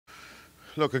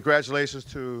Look, congratulations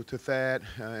to Thad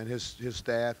and his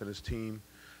staff and his team.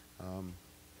 Um,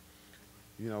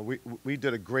 we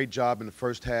did a great job in the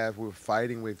first half. We were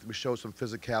fighting. We showed some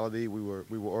physicality. We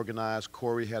were organized.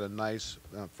 Corey had a nice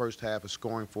first half of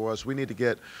scoring for us. We need to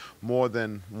get more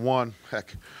than one,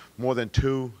 heck, more than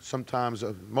two. Sometimes,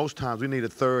 most times, we need a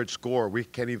third score. We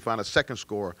can't even find a second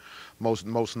score most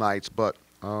nights. But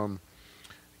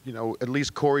at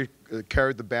least Corey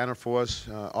carried the banner for us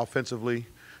offensively,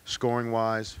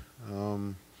 scoring-wise.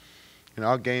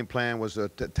 Our game plan was to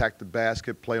attack the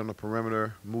basket, play on the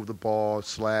perimeter, move the ball,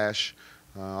 slash.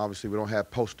 Obviously, we don't have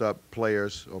post-up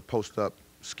players or post-up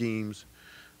schemes.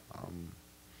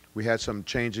 We had some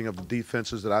changing of the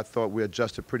defenses that I thought we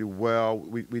adjusted pretty well.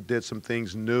 We did some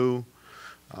things new,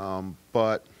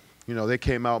 but they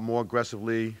came out more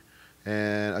aggressively.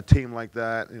 And a team like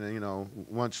that,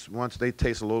 once they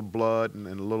taste a little blood and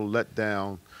a little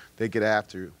letdown, they get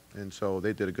after you. And so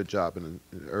they did a good job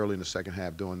early in the second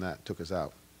half doing that, took us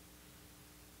out.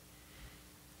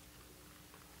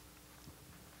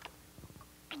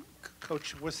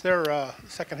 Coach, was their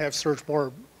second half surge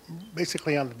more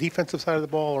basically on the defensive side of the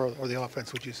ball or the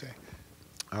offense, would you say?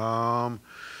 Well,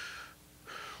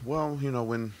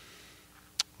 when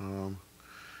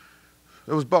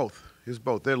it was both. It was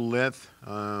both. Their length,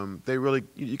 they really,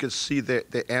 you could see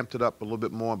that they amped it up a little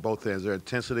bit more on both ends. Their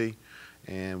intensity,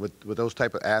 and with those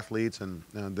type of athletes and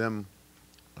them,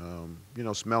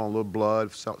 smelling a little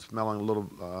blood, smelling a little,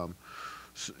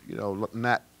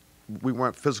 not, we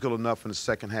weren't physical enough in the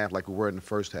second half like we were in the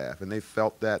first half. And they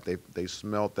felt that. They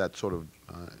smelled that sort of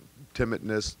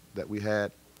timidness that we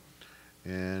had.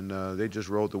 And they just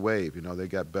rode the wave. They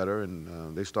got better,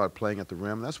 and they started playing at the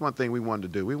rim. That's one thing we wanted to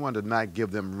do. We wanted to not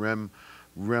give them rim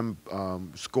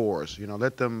scores.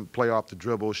 Let them play off the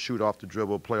dribble, shoot off the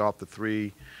dribble, play off the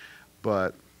three.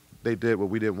 But they did what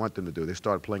we didn't want them to do. They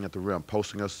started playing at the rim,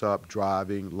 posting us up,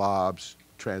 driving, lobs,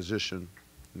 transition,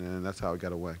 and that's how it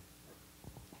got away.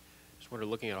 Just wonder,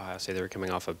 looking at Ohio State, they were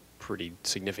coming off a pretty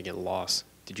significant loss.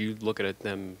 Did you look at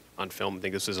them on film and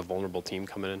think this was a vulnerable team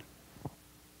coming in?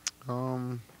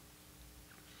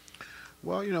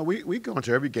 Well, we go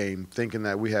into every game thinking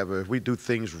that if we do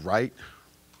things right,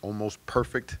 almost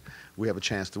perfect, we have a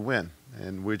chance to win.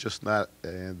 And we're just not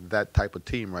that type of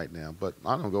team right now. But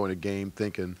I don't go in a game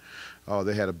thinking, oh,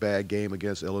 they had a bad game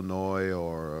against Illinois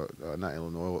or not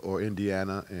Illinois or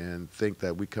Indiana, and think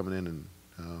that we coming in and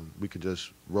we can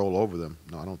just roll over them.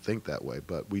 No, I don't think that way.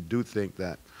 But we do think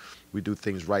that we do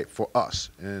things right for us.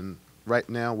 And right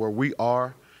now where we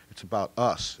are, it's about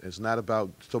us. It's not about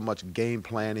so much game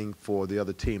planning for the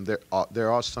other team. There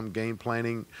are some game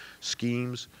planning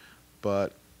schemes,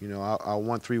 but our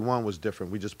 1-3-1 was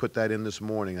different. We just put that in this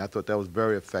morning. I thought that was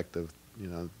very effective.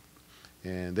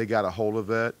 And they got a hold of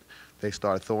it. They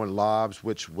started throwing lobs,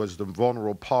 which was the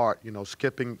vulnerable part.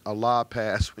 Skipping a lob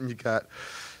pass when you got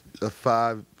a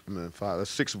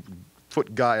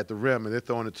 6-foot guy at the rim, and they're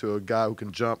throwing it to a guy who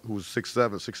can jump, who's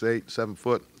 6'7", 6'8", 7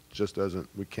 foot. Just doesn't.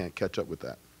 We can't catch up with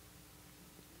that.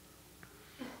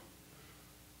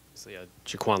 So yeah,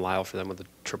 Jaquan Lyle for them with a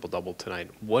triple-double tonight.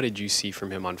 What did you see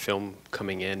from him on film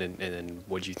coming in, and then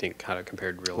what did you think kind of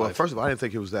compared to real life? Well, first of all, I didn't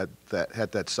think he was that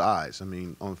had that size. I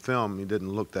mean, on film, he didn't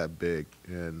look that big,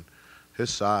 and his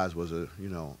size was a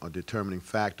determining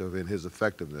factor in his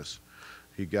effectiveness.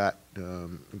 He got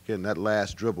getting that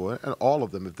last dribble, and all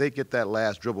of them, if they get that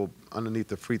last dribble underneath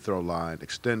the free throw line,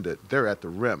 extended, they're at the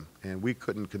rim, and we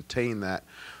couldn't contain that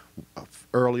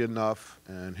early enough.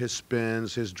 And his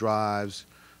spins, his drives.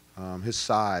 His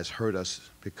size hurt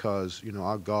us because,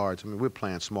 our guards, we're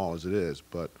playing small as it is,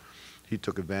 but he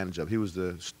took advantage of it. He was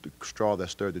the straw that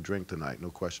stirred the drink tonight, no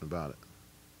question about it.